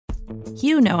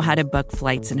You know how to book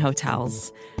flights and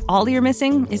hotels. All you're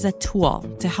missing is a tool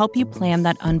to help you plan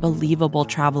that unbelievable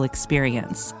travel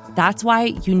experience. That's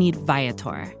why you need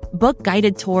Viator. Book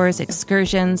guided tours,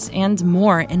 excursions, and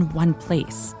more in one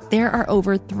place. There are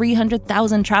over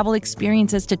 300,000 travel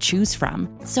experiences to choose from,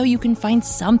 so you can find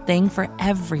something for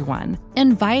everyone.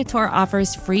 And Viator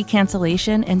offers free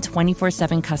cancellation and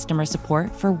 24/7 customer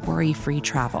support for worry-free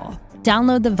travel.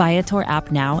 Download the Viator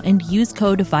app now and use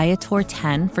code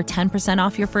Viator10 for 10%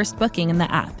 off your first booking in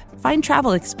the app. Find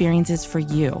travel experiences for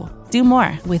you. Do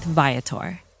more with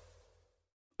Viator.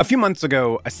 A few months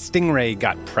ago, a stingray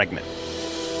got pregnant.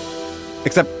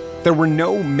 Except there were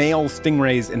no male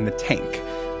stingrays in the tank,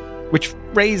 which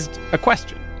raised a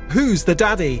question. Who's the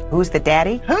daddy? Who's the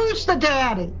daddy? Who's the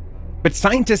daddy? But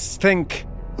scientists think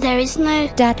there is no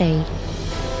daddy.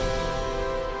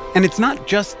 And it's not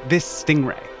just this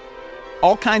stingray.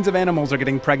 All kinds of animals are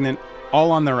getting pregnant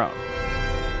all on their own.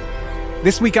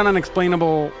 This week on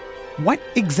Unexplainable, what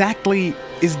exactly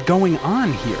is going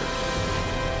on here?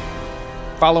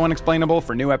 Follow Unexplainable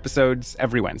for new episodes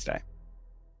every Wednesday.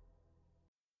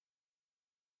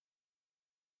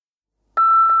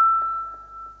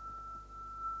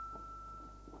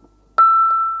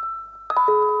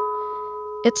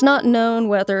 It's not known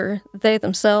whether they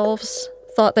themselves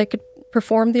thought they could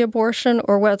perform the abortion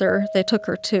or whether they took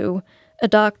her to a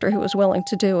doctor who was willing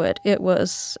to do it. It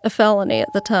was a felony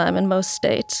at the time in most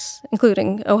states,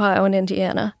 including Ohio and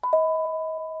Indiana.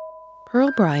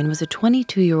 Pearl Bryan was a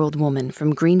 22-year-old woman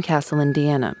from Greencastle,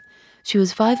 Indiana. She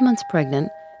was 5 months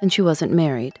pregnant, and she wasn't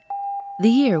married. The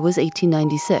year was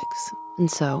 1896,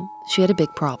 and so she had a big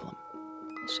problem.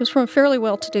 She was from a fairly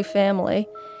well-to-do family,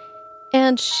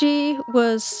 and she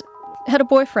had a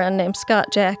boyfriend named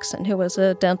Scott Jackson, who was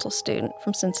a dental student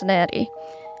from Cincinnati.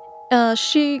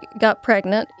 She got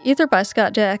pregnant either by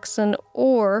Scott Jackson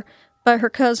or by her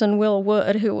cousin Will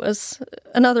Wood, who was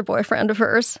another boyfriend of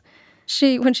hers.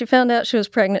 When she found out she was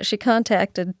pregnant, she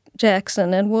contacted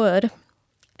Jackson and Wood,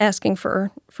 asking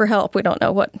for help. We don't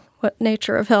know what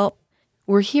nature of help.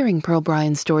 We're hearing Pearl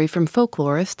Bryan's story from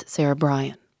folklorist Sarah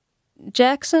Bryan.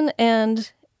 Jackson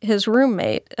and his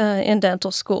roommate in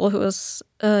dental school, who was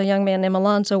a young man named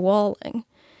Alonzo Walling,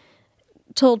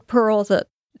 told Pearl that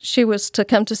she was to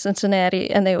come to Cincinnati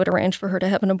and they would arrange for her to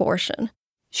have an abortion.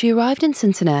 She arrived in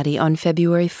Cincinnati on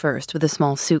February 1st with a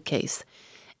small suitcase,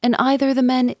 and either the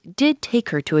men did take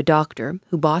her to a doctor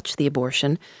who botched the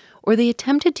abortion, or they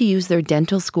attempted to use their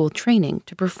dental school training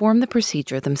to perform the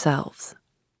procedure themselves.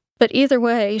 But either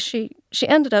way, she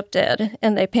ended up dead,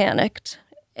 and they panicked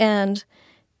and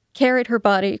carried her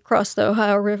body across the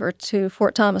Ohio River to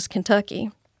Fort Thomas, Kentucky.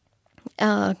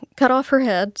 Cut off her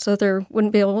head so they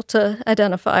wouldn't be able to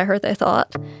identify her, they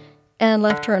thought, and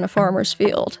left her in a farmer's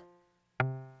field.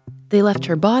 They left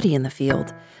her body in the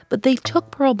field, but they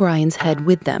took Pearl Bryan's head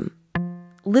with them.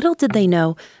 Little did they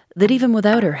know that even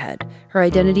without her head, her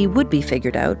identity would be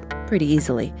figured out pretty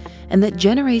easily, and that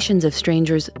generations of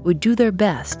strangers would do their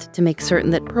best to make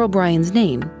certain that Pearl Bryan's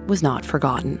name was not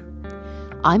forgotten.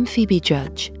 I'm Phoebe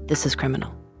Judge. This is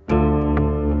Criminal.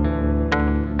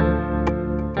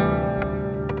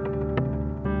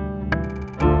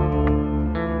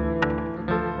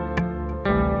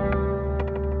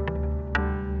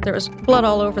 There was blood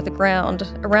all over the ground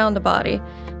around the body,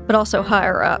 but also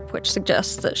higher up, which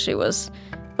suggests that she was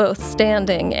both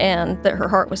standing and that her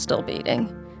heart was still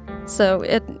beating. So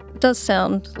it does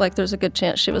sound like there's a good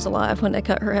chance she was alive when they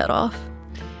cut her head off.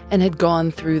 And had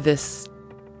gone through this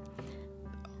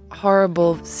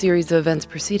horrible series of events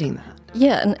preceding that.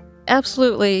 Yeah, an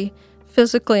absolutely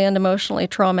physically and emotionally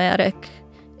traumatic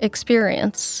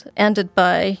experience ended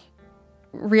by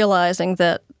realizing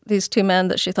that these two men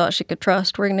that she thought she could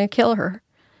trust were going to kill her.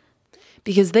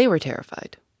 Because they were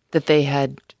terrified that they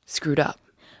had screwed up.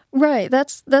 Right,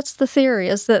 that's the theory,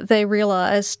 is that they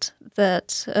realized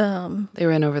that... they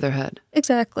were in over their head.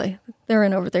 Exactly. They were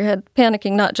in over their head,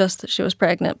 panicking not just that she was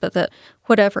pregnant, but that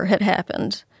whatever had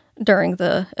happened during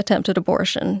the attempted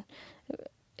abortion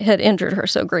had injured her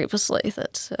so grievously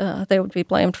that they would be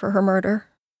blamed for her murder.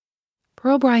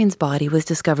 Pearl Bryan's body was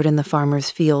discovered in the farmer's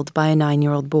field by a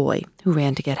 9-year-old boy who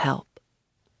ran to get help.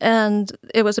 And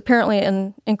it was apparently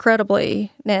an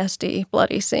incredibly nasty,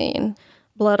 bloody scene.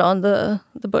 Blood on the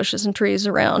bushes and trees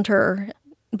around her,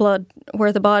 blood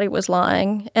where the body was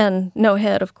lying, and no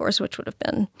head, of course, which would have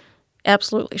been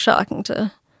absolutely shocking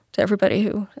to everybody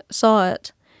who saw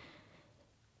it.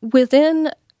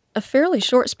 Within a fairly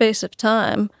short space of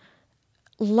time,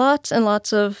 lots and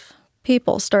lots of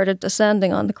people started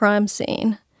descending on the crime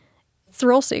scene.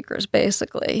 Thrill seekers,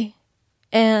 basically.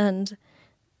 And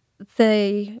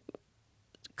they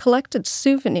collected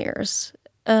souvenirs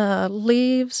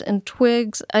leaves and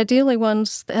twigs, ideally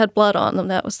ones that had blood on them.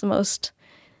 That was the most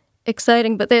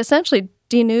exciting. But they essentially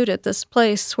denuded this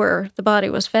place where the body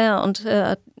was found,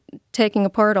 taking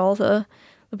apart all the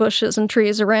bushes and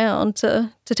trees around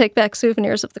to take back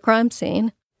souvenirs of the crime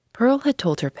scene. Pearl had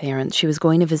told her parents she was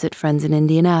going to visit friends in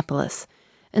Indianapolis,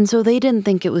 and so they didn't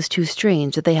think it was too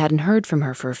strange that they hadn't heard from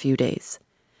her for a few days.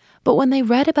 But when they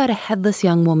read about a headless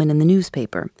young woman in the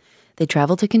newspaper, they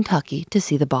traveled to Kentucky to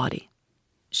see the body.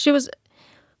 She was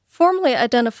formally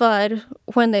identified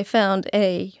when they found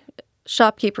a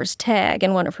shopkeeper's tag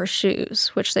in one of her shoes,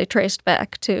 which they traced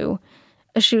back to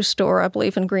a shoe store, I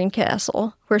believe, in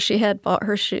Greencastle, where she had bought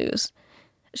her shoes.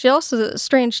 She also, a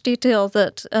strange detail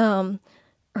that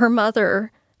her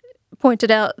mother pointed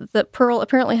out that Pearl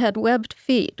apparently had webbed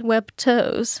feet, webbed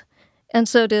toes, and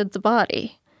so did the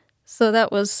body. So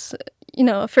that was,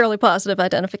 a fairly positive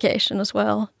identification as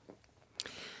well.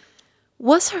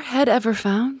 Was her head ever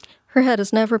found? Her head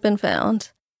has never been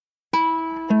found.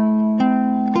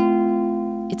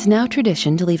 It's now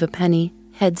tradition to leave a penny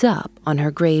heads up on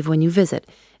her grave when you visit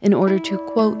in order to,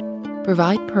 quote,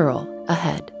 provide Pearl a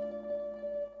head.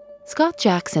 Scott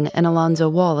Jackson and Alonzo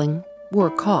Walling were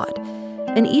caught,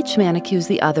 and each man accused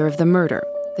the other of the murder.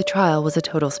 The trial was a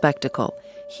total spectacle.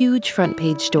 Huge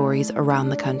front-page stories around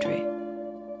the country.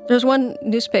 There's one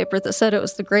newspaper that said it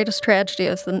was the greatest tragedy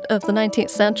of the 19th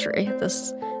century.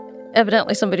 This,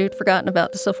 evidently somebody who'd forgotten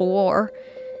about the Civil War.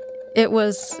 It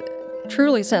was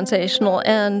truly sensational,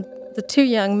 and the two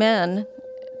young men,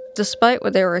 despite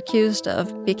what they were accused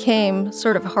of, became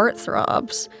sort of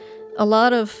heartthrobs.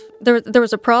 There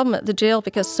was a problem at the jail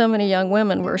because so many young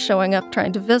women were showing up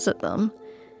trying to visit them.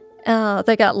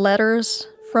 They got letters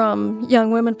from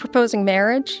young women proposing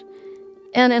marriage.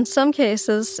 And in some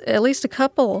cases, at least a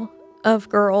couple of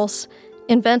girls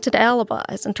invented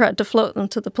alibis and tried to float them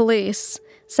to the police,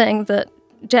 saying that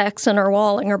Jackson or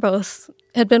Walling or both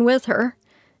had been with her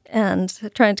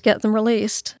and trying to get them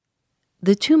released.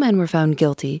 The two men were found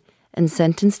guilty and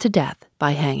sentenced to death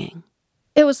by hanging.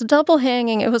 It was a double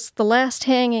hanging. It was the last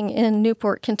hanging in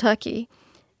Newport, Kentucky.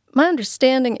 My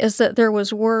understanding is that there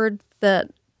was word that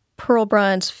Pearl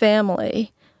Bryan's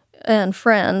family and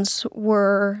friends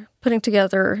were putting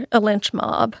together a lynch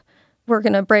mob. We're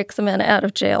going to break the men out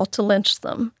of jail to lynch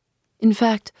them. In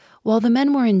fact, while the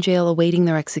men were in jail awaiting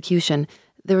their execution,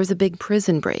 there was a big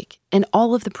prison break, and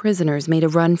all of the prisoners made a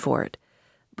run for it.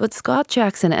 But Scott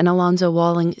Jackson and Alonzo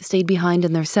Walling stayed behind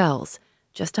in their cells,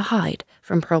 just to hide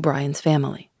from Pearl Bryan's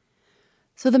family.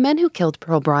 So the men who killed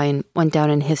Pearl Bryan went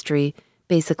down in history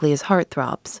basically as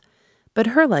heartthrobs, but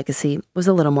her legacy was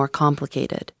a little more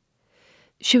complicated.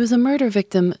 She was a murder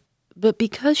victim, but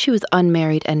because she was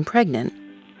unmarried and pregnant,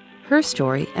 her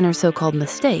story and her so-called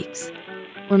mistakes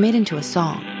were made into a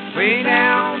song. Way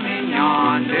down in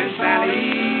yonder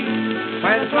valley,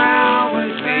 where the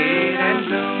flowers fade and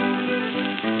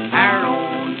bloom, our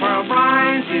own Pearl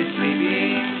Bryan is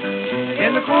sleeping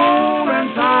in the cold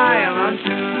and silent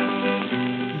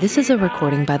tomb. This is a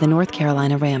recording by the North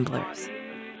Carolina Ramblers.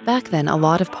 Back then, a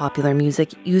lot of popular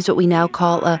music used what we now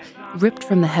call a ripped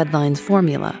from the headlines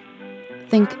formula.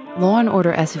 Think Law and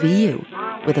Order SVU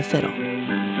with a fiddle.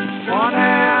 What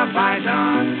have I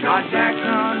done, Scott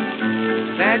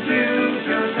Jackson, that you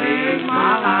should take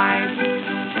my life?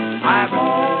 I've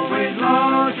always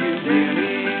loved you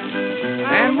dearly,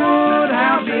 and would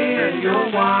have been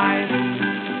your wife.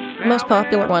 The most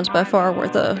popular ones by far were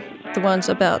the ones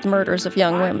about the murders of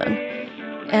young women.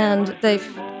 And they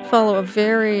follow a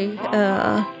very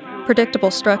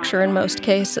predictable structure in most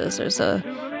cases. There's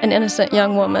an innocent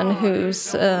young woman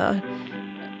who's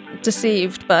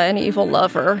deceived by an evil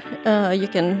lover. You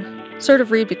can sort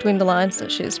of read between the lines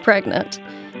that she's pregnant.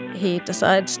 He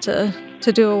decides to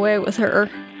do away with her.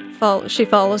 She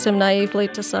follows him naively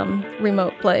to some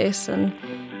remote place, and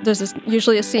there's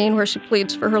usually a scene where she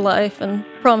pleads for her life and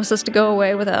promises to go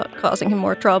away without causing him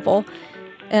more trouble.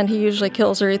 And he usually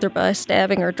kills her either by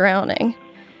stabbing or drowning.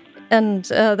 And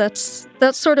that's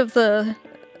sort of the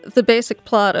basic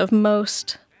plot of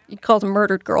most, you'd call them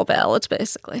murdered girl ballads,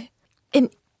 basically. And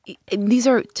these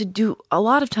are to do a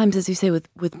lot of times, as you say,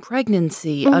 with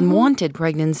pregnancy, unwanted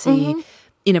pregnancy,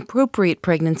 inappropriate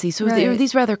pregnancy. So are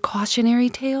these rather cautionary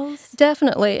tales?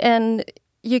 Definitely. And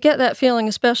you get that feeling,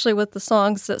 especially with the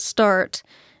songs that start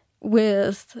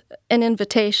with an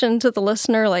invitation to the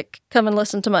listener, like, come and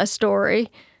listen to my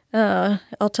story.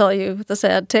 I'll tell you the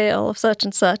sad tale of such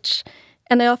and such.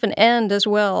 And they often end as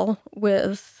well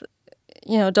with,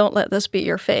 don't let this be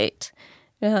your fate.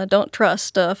 Don't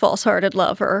trust a false-hearted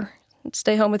lover.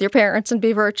 Stay home with your parents and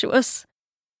be virtuous.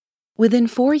 Within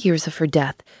 4 years of her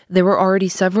death, there were already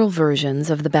several versions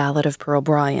of the Ballad of Pearl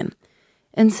Bryan.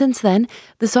 And since then,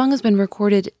 the song has been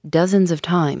recorded dozens of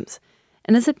times.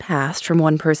 And as it passed from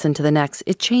one person to the next,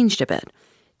 it changed a bit.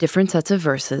 Different sets of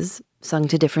verses, sung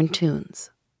to different tunes.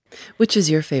 Which is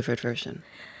your favorite version?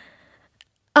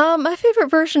 My favorite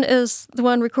version is the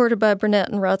one recorded by Burnett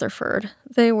and Rutherford.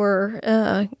 They were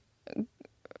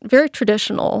very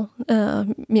traditional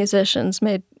musicians,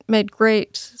 made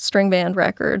great string band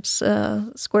records,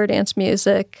 square dance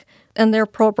music, and their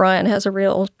Pearl Bryan has a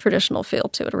real traditional feel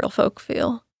to it, a real folk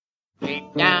feel.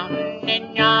 Deep down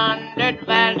in yonder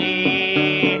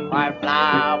valley, where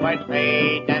flowers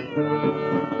fade and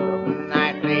bloom,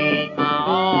 I play my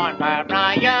own Pearl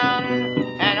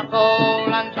Bryan, and a cold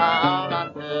and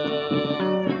silent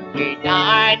tune. He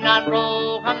died not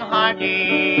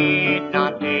broken-hearted,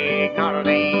 not big nor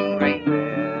lingering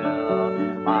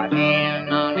will, but in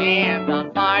an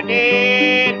instant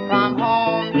parted from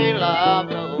home he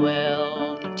loved so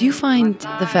well. Do you find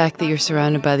the fact that you're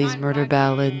surrounded by these murder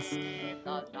ballads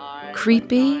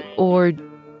creepy, or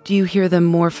do you hear them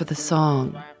more for the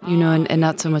song, and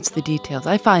not so much the details?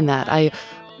 I find that. I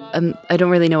don't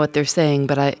really know what they're saying,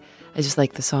 but I just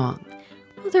like the song.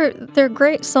 Well, they're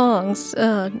great songs.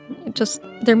 Just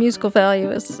their musical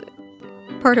value is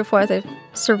part of why they've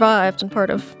survived and part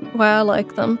of why I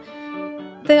like them.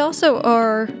 They also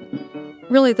are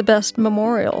really the best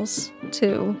memorials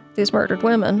to these murdered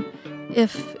women.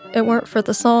 If it weren't for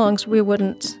the songs, we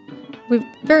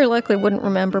very likely wouldn't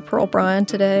remember Pearl Bryan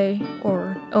today,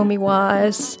 or Omi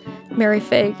Wise, Mary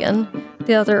Fagan,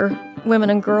 the other women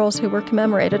and girls who were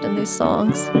commemorated in these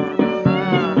songs.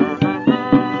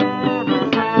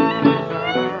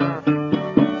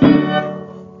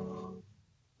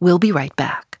 We'll be right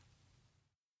back.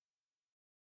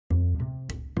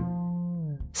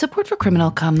 Support for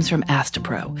Criminal comes from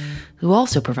Astapro, who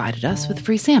also provided us with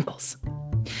free samples.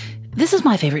 This is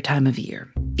my favorite time of year,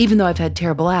 even though I've had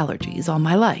terrible allergies all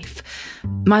my life.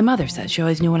 My mother says she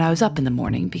always knew when I was up in the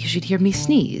morning because she'd hear me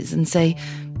sneeze and say,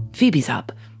 "Phoebe's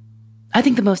up." I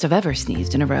think the most I've ever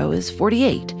sneezed in a row is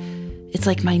 48. It's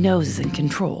like my nose is in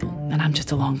control, and I'm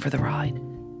just along for the ride.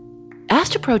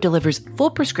 Astapro delivers full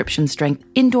prescription strength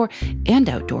indoor and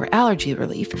outdoor allergy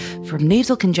relief from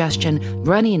nasal congestion,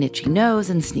 runny and itchy nose,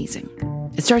 and sneezing.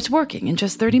 It starts working in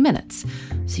just 30 minutes,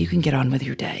 so you can get on with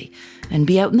your day and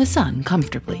be out in the sun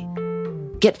comfortably.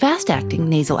 Get fast-acting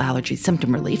nasal allergy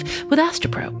symptom relief with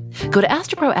Astapro. Go to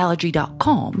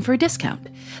astaproallergy.com for a discount.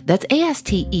 That's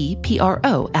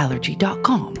ASTEPRO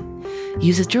allergy.com.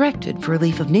 Use as directed for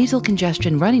relief of nasal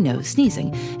congestion, runny nose,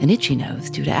 sneezing, and itchy nose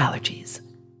due to allergies.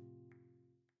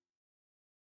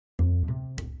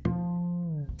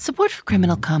 Support for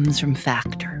Criminal comes from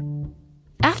Factor.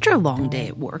 After a long day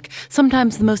at work,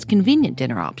 sometimes the most convenient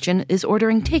dinner option is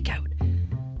ordering takeout.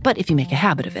 But if you make a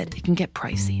habit of it, it can get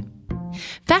pricey.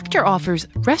 Factor offers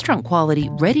restaurant-quality,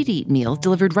 ready-to-eat meals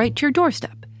delivered right to your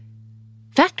doorstep.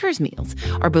 Factor's meals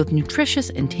are both nutritious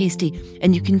and tasty,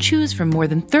 and you can choose from more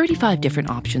than 35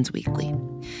 different options weekly.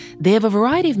 They have a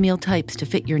variety of meal types to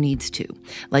fit your needs too,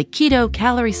 like keto,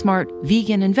 calorie smart,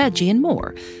 vegan, and veggie, and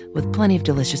more, with plenty of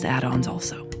delicious add-ons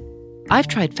also. I've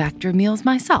tried Factor meals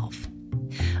myself.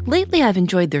 Lately, I've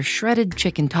enjoyed their shredded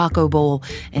chicken taco bowl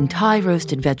and Thai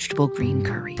roasted vegetable green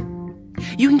curry.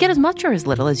 You can get as much or as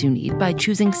little as you need by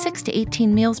choosing 6 to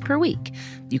 18 meals per week.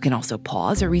 You can also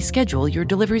pause or reschedule your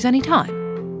deliveries anytime.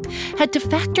 Head to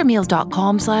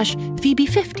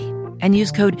factormeals.com/Phoebe50 and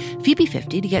use code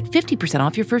Phoebe50 to get 50%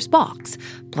 off your first box,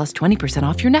 plus 20%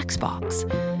 off your next box.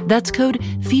 That's code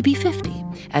Phoebe50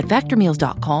 at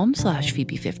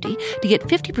factormeals.com/Phoebe50 to get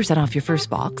 50% off your first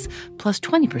box, plus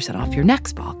 20% off your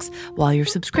next box while your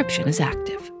subscription is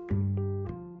active.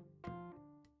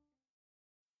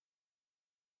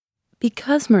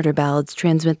 Because murder ballads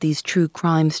transmit these true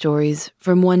crime stories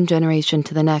from one generation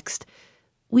to the next,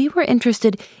 we were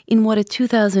interested in what a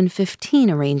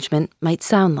 2015 arrangement might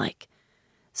sound like.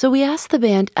 So we asked the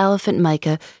band Elephant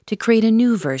Mica to create a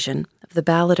new version of the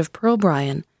Ballad of Pearl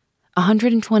Bryan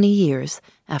 120 years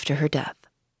after her death.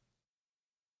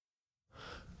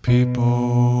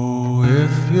 People,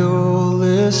 if you'll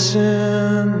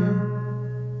listen,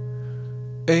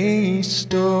 a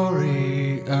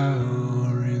story I'll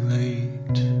relate.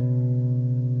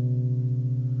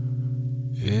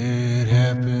 It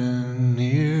happened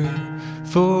near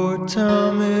Fort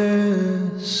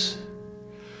Thomas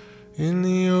in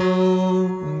the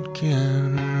old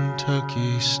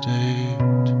Kentucky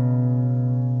state.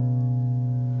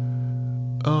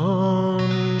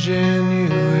 On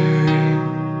January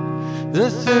the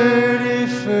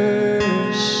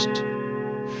 31st,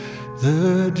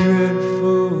 the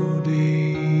dreadful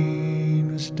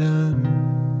deed was done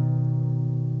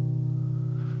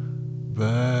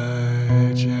by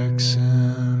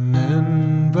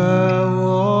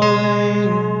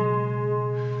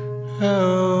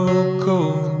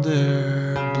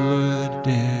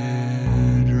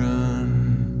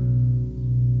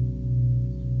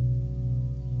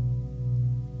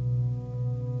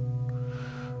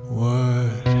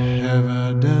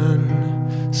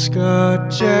Scott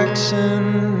Jackson,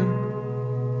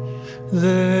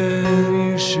 that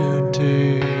you should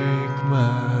take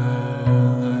my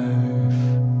life.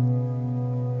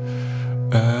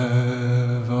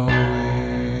 I've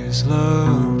always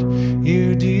loved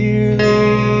you dearly.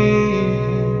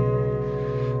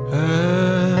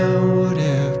 I would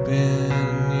have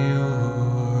been your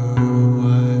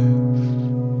wife.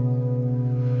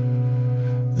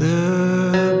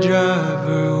 The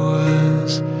driver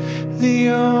was the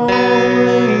only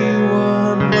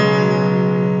one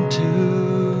to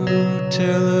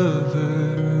tell of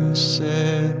her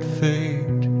sad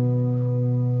fate.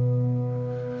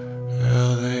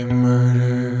 How they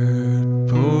murdered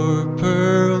poor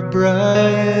Pearl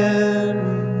Bryan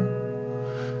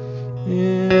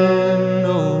in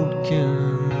old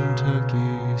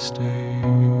Kentucky State.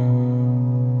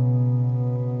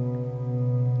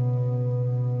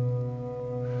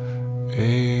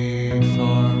 A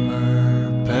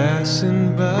farmer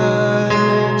passing by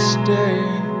next day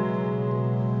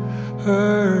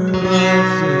her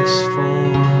lifeless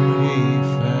form he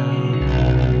found,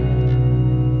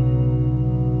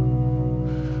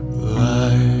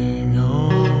 lying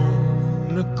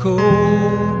on a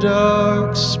cold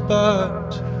dark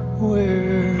spot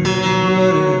where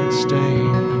blood had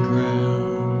stained the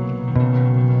ground.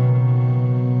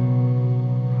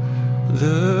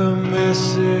 The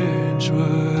message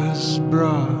was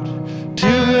brought to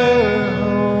her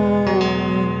home.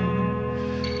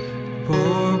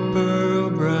 Poor Pearl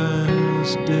Bryan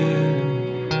was dead,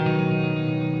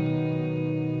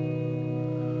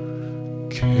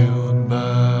 killed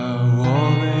by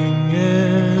Walling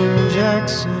and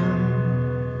Jackson,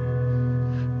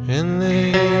 and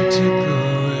they took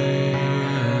away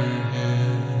her head.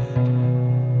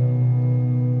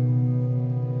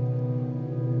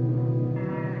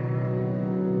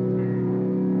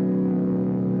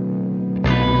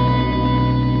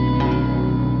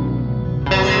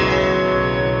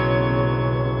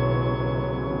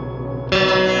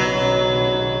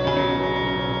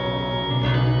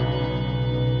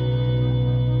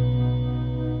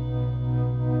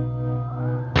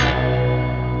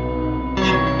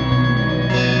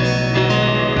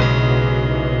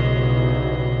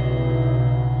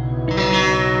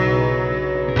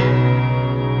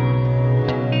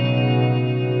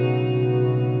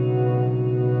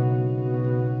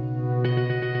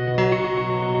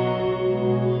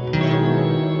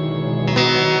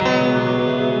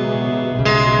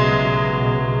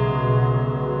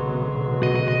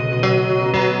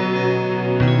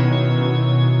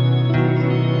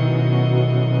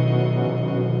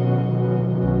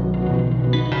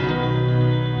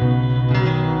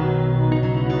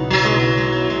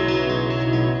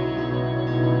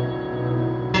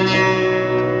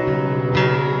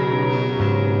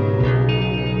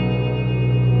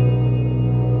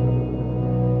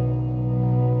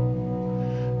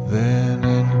 Then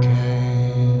in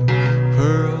came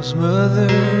Pearl's mother,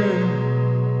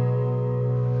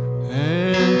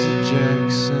 and to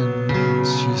Jackson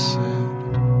she said,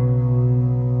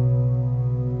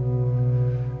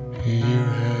 "You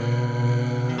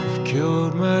have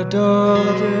killed my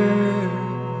daughter.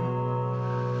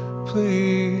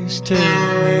 Please tell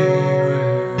me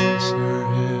where's her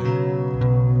head."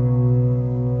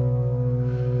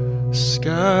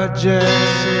 Scott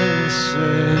Jackson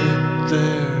said,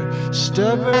 "They're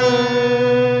stubborn."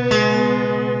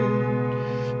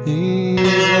 These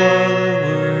are the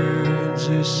words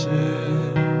he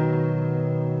said.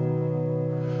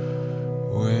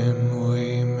 When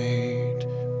we meet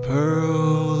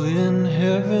Pearl in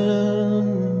heaven,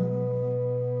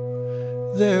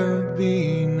 there'll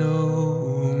be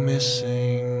no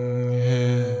missing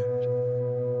head.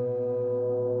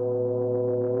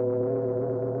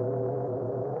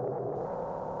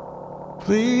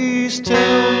 Please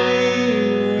tell me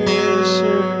where's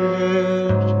her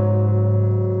head.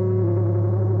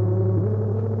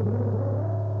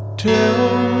 Tell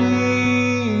me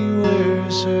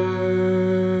where's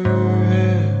her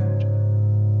head.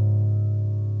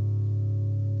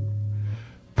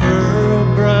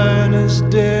 Pearl Bryan is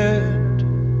dead.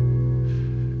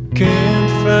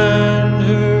 Can't find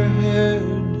her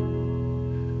head.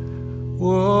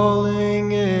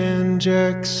 Walling and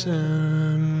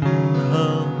Jackson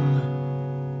hung.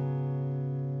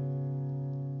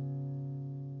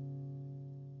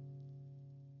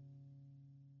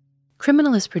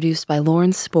 Criminal is produced by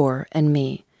Lauren Spohr and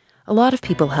me. A lot of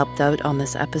people helped out on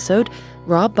this episode: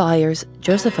 Rob Byers,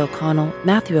 Joseph O'Connell,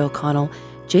 Matthew O'Connell,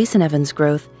 Jason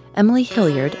Evans-Groth, Emily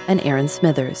Hilliard, and Aaron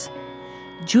Smithers.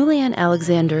 Julianne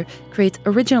Alexander creates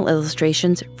original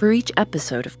illustrations for each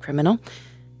episode of Criminal.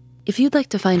 If you'd like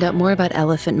to find out more about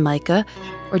Elephant Micah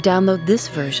or download this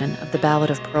version of the Ballad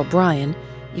of Pearl Bryan,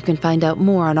 you can find out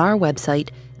more on our website,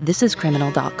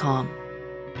 thisiscriminal.com.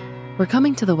 We're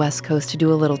coming to the West Coast to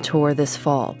do a little tour this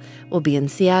fall. We'll be in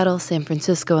Seattle, San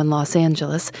Francisco, and Los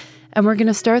Angeles, and we're going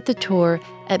to start the tour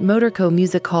at Motorco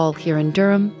Music Hall here in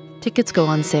Durham. Tickets go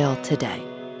on sale today.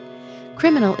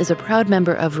 Criminal is a proud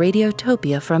member of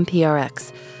Radiotopia from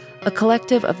PRX, a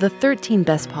collective of the 13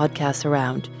 best podcasts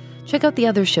around. Check out the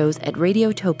other shows at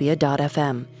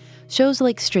radiotopia.fm. Shows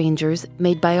like Strangers,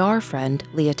 made by our friend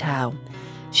Leah Tao.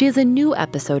 She has a new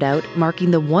episode out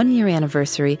marking the 1-year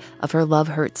anniversary of her Love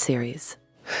Hurts series.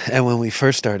 And when we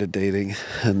first started dating,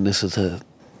 and this is a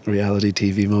reality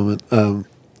TV moment,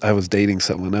 I was dating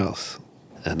someone else.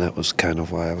 And that was kind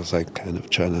of why I was like kind of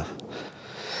trying to...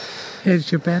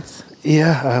 Hedge your bets?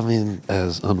 Yeah, I mean,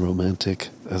 as unromantic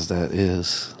as that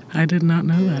is. I did not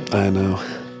know that. I know.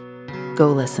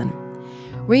 Go listen.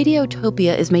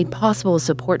 Radiotopia is made possible with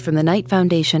support from the Knight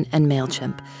Foundation and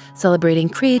MailChimp, celebrating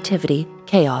creativity,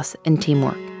 chaos, and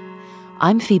teamwork.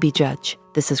 I'm Phoebe Judge.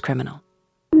 This is Criminal.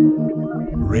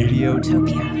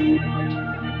 Radiotopia.